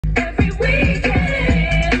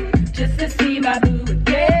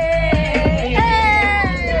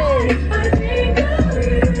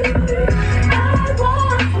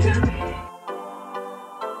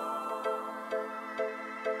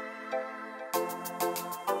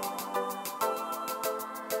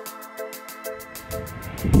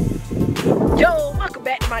Yo, welcome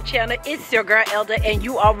back to my channel. It's your girl Elda, and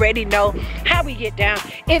you already know how we get down.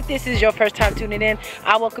 If this is your first time tuning in,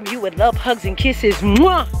 I welcome you with love, hugs, and kisses.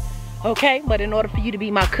 Mwah! Okay, but in order for you to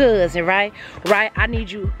be my cousin, right, I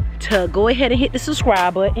need you to go ahead and hit the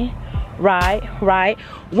subscribe button. Right.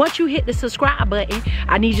 Once you hit the subscribe button,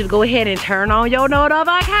 I need you to go ahead and turn on your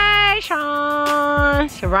notifications.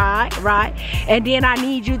 Right. And then I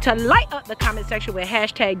need you to light up the comment section with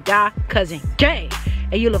hashtag #DieCousinGay.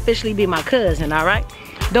 And you'll officially be my cousin, all right?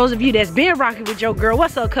 Those of you that's been rocking with your girl,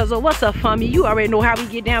 what's up, cousin? What's up, for me? You already know how we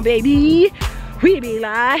get down, baby. We be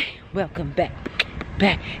like, welcome back,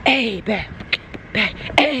 hey, back,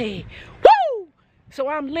 hey. Woo! So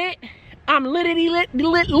I'm lit. I'm literally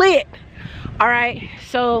lit. All right,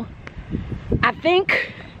 so I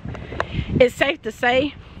think it's safe to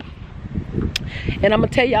say, and I'm gonna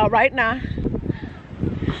tell y'all right now,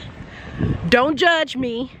 don't judge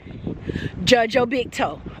me, judge your big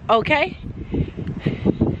toe, okay?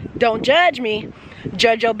 Don't judge me,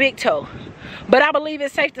 judge your big toe. But I believe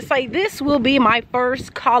it's safe to say this will be my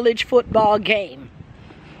first college football game,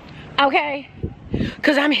 okay?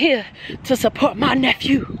 Because I'm here to support my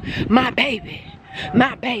nephew, my baby,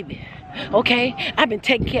 okay? I've been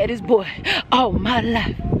taking care of this boy all my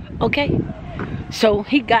life, okay? So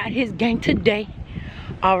he got his game today,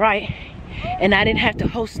 all right? And I didn't have to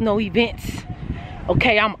host no events,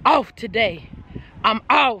 okay? I'm off today. I'm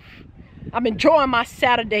off. I'm enjoying my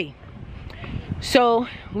Saturday. So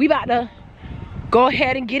we about to go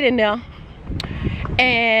ahead and get in there.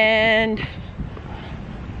 And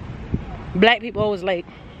black people always like,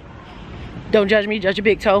 don't judge me, judge your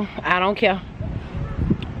big toe. I don't care.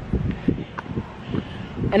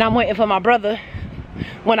 And I'm waiting for my brother.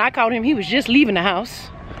 When I called him, he was just leaving the house.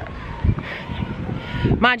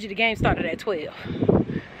 Mind you, the game started at 12.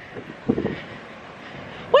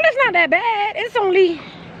 Well, it's not that bad. It's only...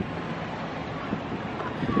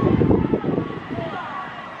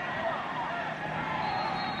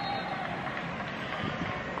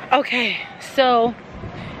 Okay, so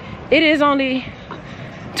it is only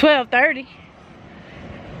 12:30.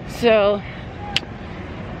 So,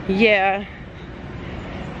 yeah.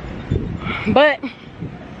 But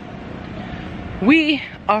we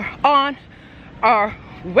are on our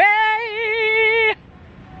way.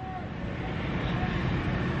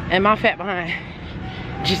 And my fat behind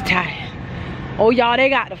just tired. Oh, y'all, they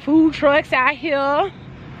got the food trucks out here.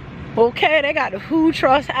 Okay, they got the food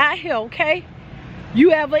trucks out here, okay?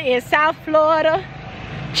 You ever in South Florida,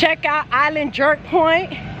 check out Island Jerk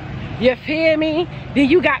Point. You feel me? Then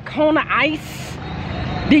you got Kona Ice.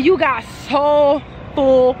 Then you got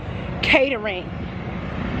Soulful Catering.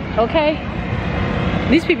 Okay?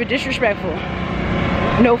 These people are disrespectful.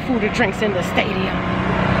 No food or drinks in the stadium.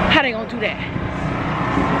 How they gonna do that?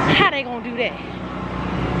 How they gonna do that?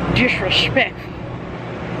 Disrespectful.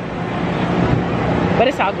 But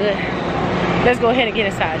it's all good. Let's go ahead and get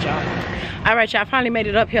inside, y'all. All right, y'all, finally made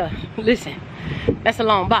it up here. Listen, that's a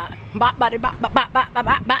long bop. Bop, bop, bop, bop, bop, bop,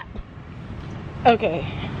 bop, bop. Okay.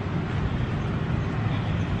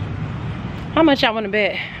 How much y'all want to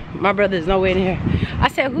bet? My brother is nowhere in here. I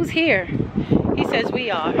said, who's here? He says we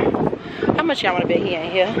are. How much y'all want to bet he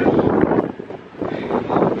ain't here?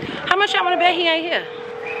 How much y'all want to bet he ain't here?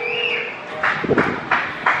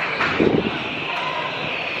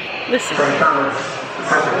 Listen.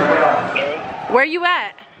 Where you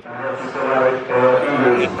at?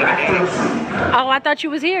 Oh, I thought you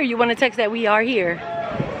was here. You want to text that we are here?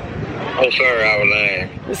 Oh, sorry, I was lying.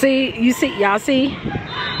 See, y'all see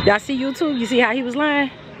YouTube? You see how he was lying?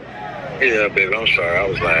 Yeah, baby, I'm sorry, I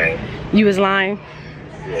was lying. You was lying?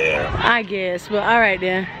 Yeah. I guess. Well, all right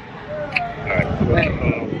then. Alright,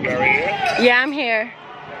 yeah, I'm here.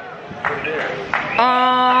 Who's there?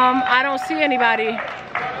 I don't see anybody.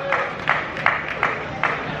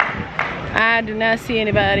 I do not see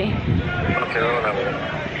anybody. Okay, hold on a minute.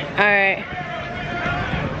 Alright.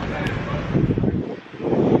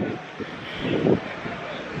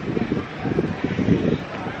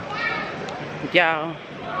 Y'all,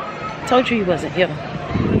 told you he wasn't here.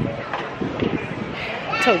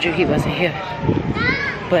 Told you he wasn't here.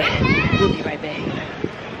 But we'll be right back.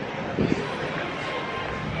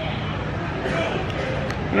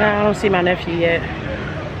 No, I don't see my nephew yet.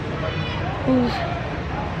 Who's...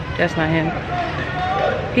 That's not him.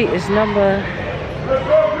 He is number...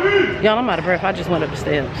 Y'all, I'm out of breath. I just went up the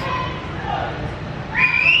steps.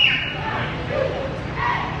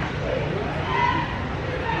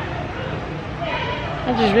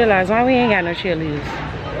 I just realized why we ain't got no cheerleaders.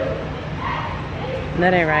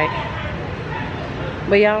 That ain't right.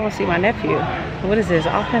 But y'all don't see my nephew. What is this?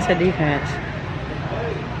 Offense or defense?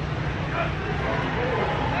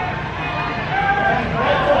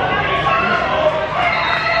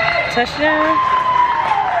 Touchdown.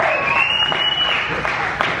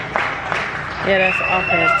 Yeah, that's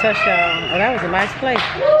offense. Touchdown. Oh, that was a nice play.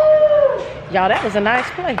 Y'all, that was a nice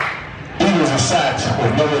play. He was a sack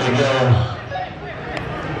with nowhere to go.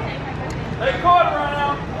 They caught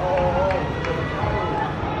around.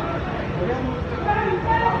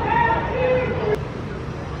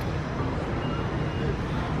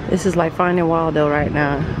 This is like Finding Waldo right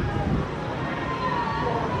now.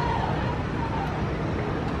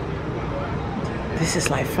 This is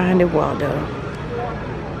like Finding Waldo.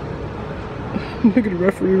 Look at the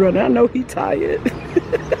referee running. I know he tired.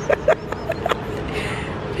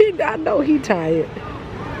 I know he tired.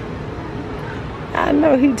 I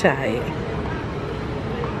know he tired.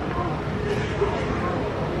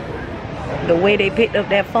 The way they picked up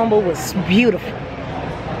that fumble was beautiful.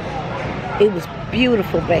 It was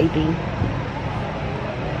beautiful, baby.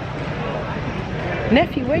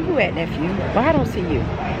 Nephew, where you at, nephew? Well, I don't see you.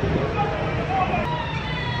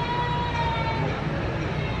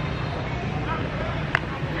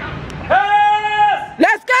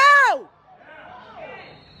 Let's go!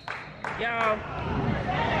 Y'all.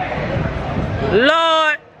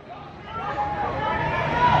 Lord.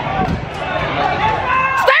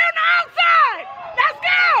 Stay on the outside! Let's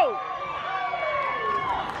go!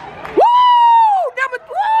 Woo!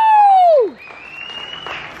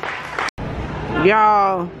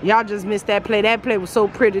 Y'all just missed that play. That play was so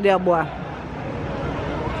pretty there, boy.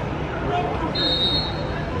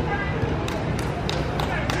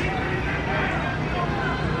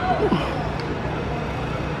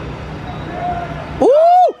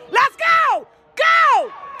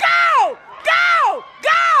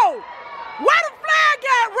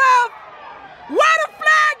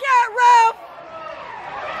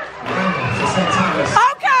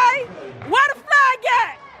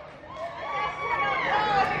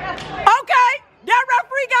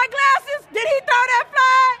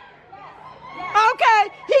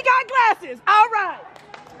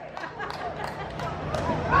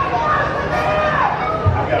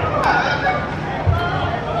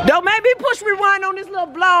 Don't make me push rewind on this little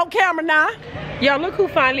vlog camera now. Y'all, look who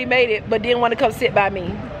finally made it but didn't want to come sit by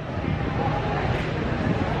me.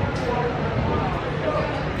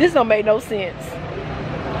 This don't make no sense.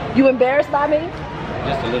 You embarrassed by me?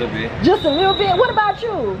 Just a little bit. Just a little bit? What about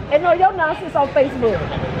you? And know your nonsense on Facebook.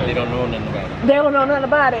 They don't know nothing about it. They don't know nothing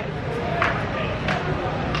about it.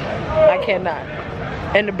 I cannot.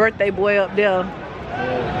 And the birthday boy up there.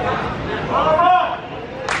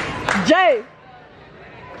 Jay.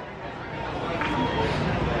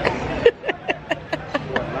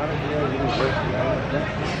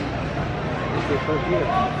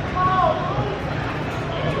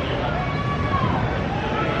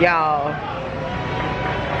 Y'all,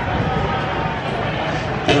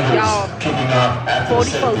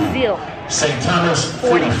 44 zip. St. Thomas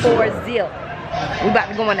 44 zip. We about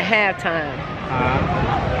to go into halftime.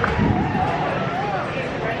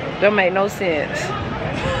 Don't make no sense.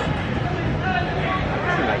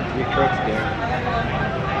 Like 3 trucks there.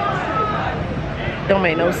 Don't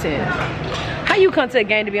make no sense. How you come to a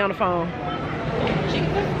game to be on the phone?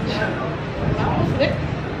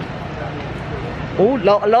 Oh,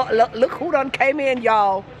 look who done came in,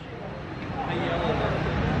 y'all.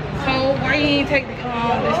 So why you ain't take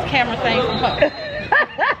this camera thing from her?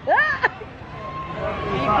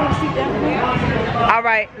 All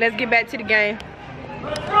right, let's get back to the game.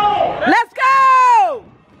 Let's go! Let's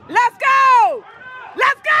go!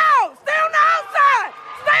 Let's go! Stay on the outside!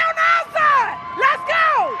 Stay on the outside! Let's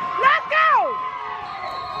go! Let's go!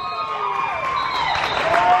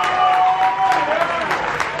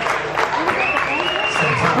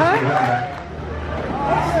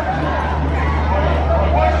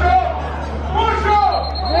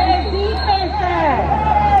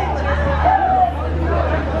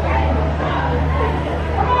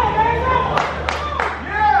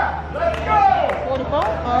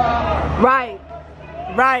 Right,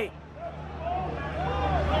 right.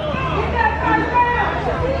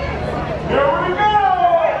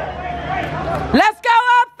 Let's go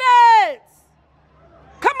offense.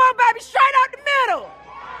 Come on, baby, straight out the middle.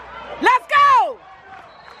 Let's go.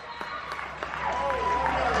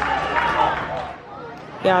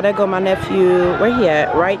 Y'all, there go my nephew. Where he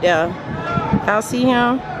at? Right there. Y'all see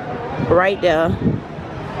him? Right there.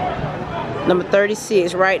 Number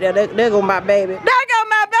 36, right there. There go my baby. There go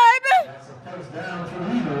my baby. That's a first down for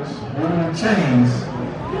Eagles. Moving chains.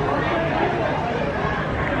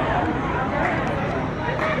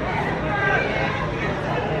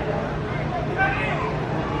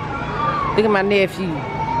 Look at my nephew.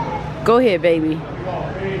 Go ahead, baby.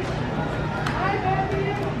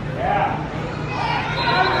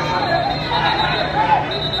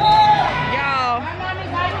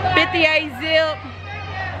 58 zip.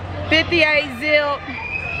 58 zip.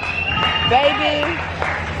 Baby.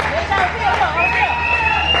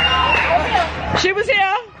 She was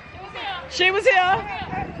here. She was here.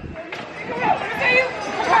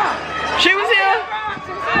 She was here.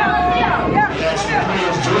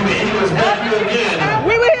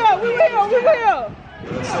 We were here. We were here. We were here.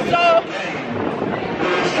 So,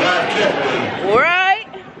 right?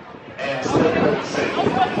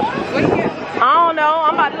 I don't know.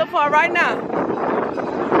 I'm about to look for it right now.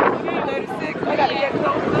 36. I gotta get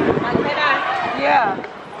closer. Yeah.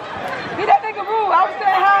 He that nigga rude. I was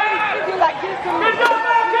saying how he like this to me.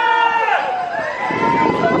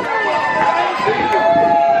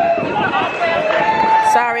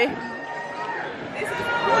 Sorry.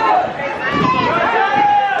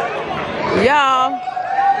 Y'all.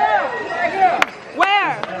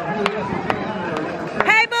 Where?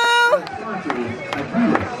 Hey, boo.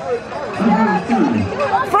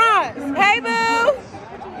 Front. Hey, boo.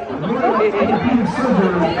 Why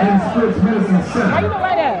you look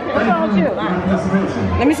like that? What's wrong with you?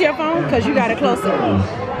 Let me see your phone, because you got it closer.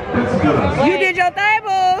 You did your thing,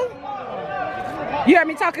 boo. You heard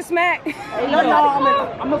me talking smack? No,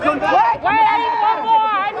 I'm gonna come back. Wait, I need one more.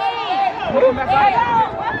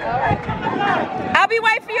 I'll be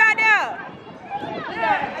waiting for you out there.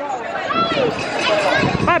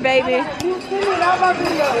 My baby.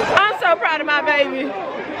 I'm so proud of my baby.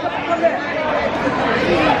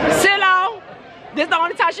 Silo. This is the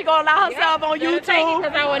only time she gonna allow herself on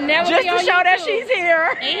YouTube. I will never just to show that she's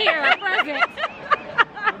here. Here, present.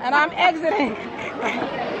 And I'm exiting.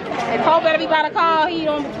 And Cole better be by the call. He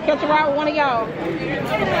don't catch a ride with one of y'all.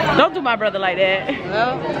 Don't do my brother like that.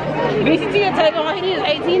 Well, BCT will take on. He is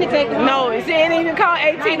 18 to take on. No, it ain't even called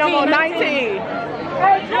 18 no more. 19.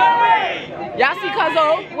 Y'all see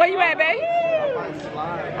Cuzzo? Where you at, babe?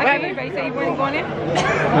 I can't hear you say you weren't going in.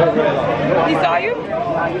 He saw you?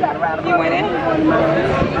 You went in?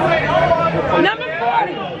 Number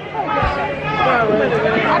 40.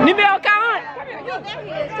 Numéro 40.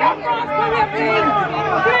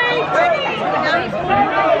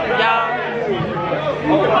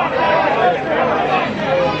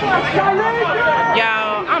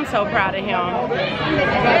 Y'all, I'm so proud of him. I'm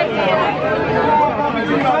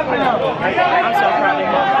so proud of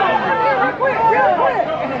him.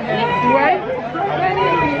 Right?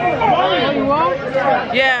 You want?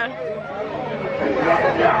 Yeah.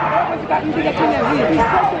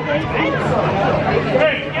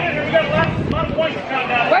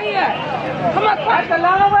 Where you at? Come on, cross the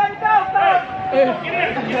long way to go,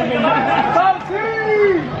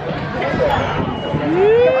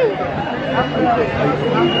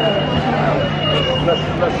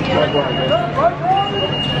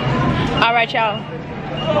 All right, y'all.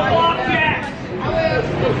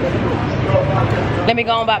 Let me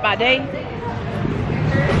go on about my day.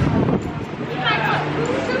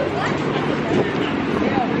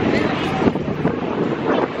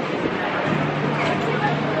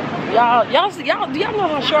 Y'all know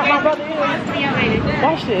how short my brother is?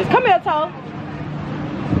 Watch this. Come here, Toe.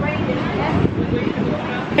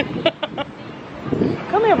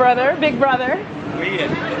 Come here, brother. Big brother.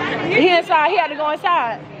 He inside. He had to go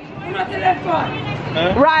inside.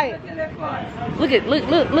 Right.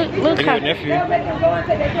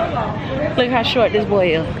 Look how short this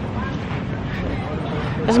boy is.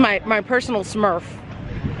 This is my personal Smurf.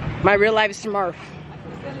 My real life Smurf.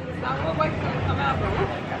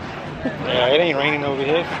 Yeah, it ain't raining over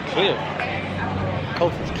here. It's clear.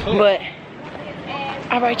 Coast is clear. But,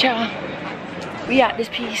 all right, y'all. We out this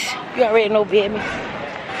piece. You already know, baby.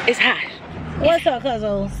 It's hot. What's up,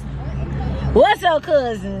 cousins? What's up,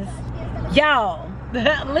 cousins? Y'all,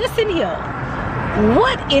 listen here.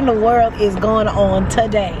 What in the world is going on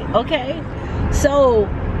today? Okay, so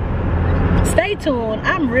stay tuned.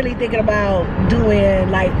 I'm really thinking about doing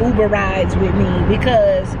like Uber rides with me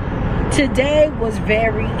because today was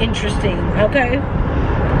very interesting. Okay,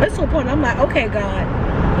 that's the point. I'm like, okay, God,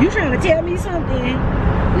 you trying to tell me something?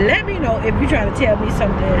 Let me know if you're trying to tell me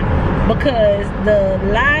something, because the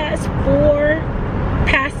last 4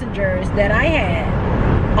 passengers that I had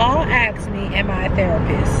all asked me, am I a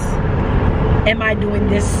therapist? Am I doing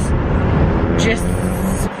this just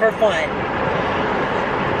for fun?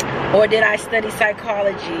 Or did I study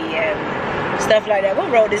psychology and stuff like that? What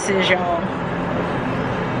road this is, y'all?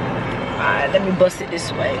 Alright, let me bust it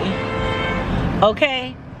this way.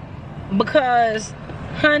 Okay? Because,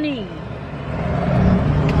 honey,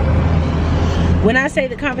 when I say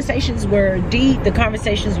the conversations were deep, the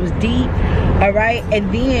conversations was deep, alright?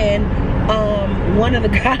 And then one of the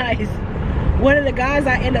guys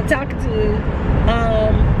I ended up talking to,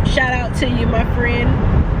 shout out to you, my friend,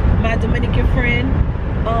 my Dominican friend,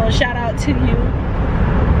 shout out to you.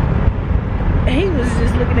 He was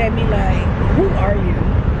just looking at me like, who are you?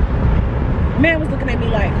 Man was looking at me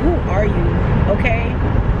like, who are you? Okay?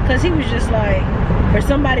 Because he was just like, for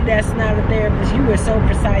somebody that's not a therapist, you were so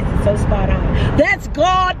precise and so spot on. That's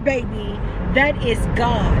God, baby. That is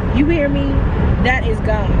God. You hear me? That is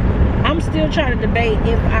God. I'm still trying to debate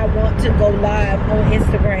if I want to go live on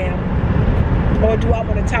Instagram or do I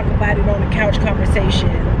want to talk about it on the couch conversation.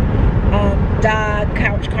 Dog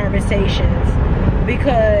couch conversations.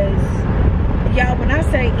 Because y'all, when I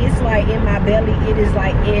say it's like in my belly, it is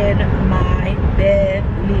like in my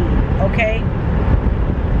belly, okay?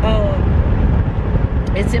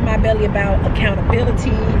 It's in my belly about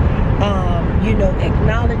accountability, you know,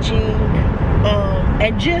 acknowledging,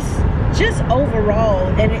 and just overall,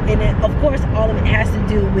 and it, of course, all of it has to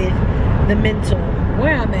do with the mental,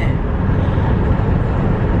 where I'm at.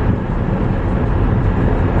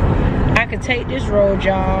 I could take this road,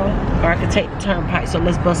 y'all, or I could take the turnpike, so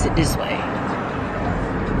let's bust it this way.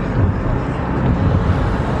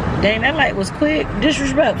 Dang, that light was quick.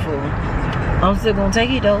 Disrespectful. I'm still gonna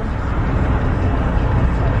take it though.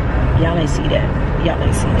 Y'all ain't see that. Y'all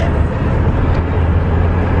ain't see that.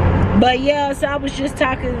 But yeah, so I was just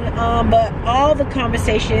talking, but all the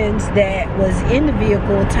conversations that was in the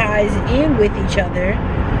vehicle ties in with each other.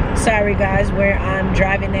 Sorry guys, where I'm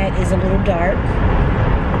driving at is a little dark.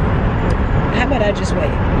 How about I just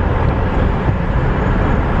wait?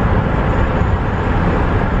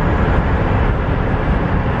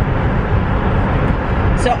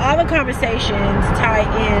 So all the conversations tie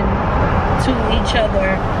in to each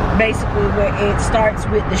other, basically, where it starts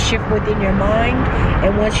with the shift within your mind,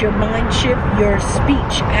 and once your mind shifts, your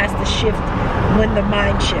speech has to shift when the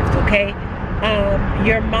mind shifts, okay?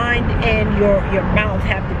 Your mind and your mouth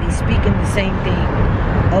have to be speaking the same thing,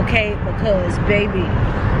 okay? Because, baby,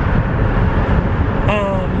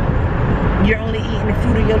 you're only eating the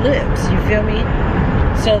fruit of your lips, you feel me?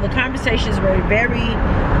 So the conversations were very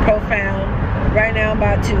profound. Right now I'm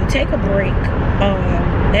about to take a break,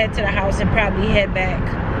 head to the house and probably head back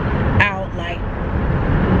out like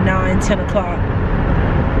 9-10 o'clock,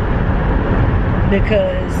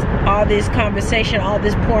 because all this conversation, all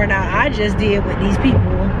this pouring out I just did with these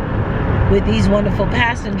people, with these wonderful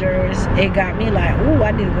passengers, it got me like, ooh,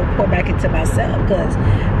 I need to go pour back into myself, because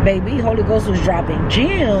baby, Holy Ghost was dropping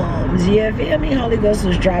gems, you feel me? Holy Ghost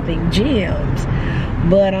was dropping gems.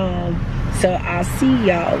 But so I'll see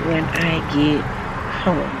y'all when I get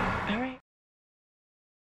home.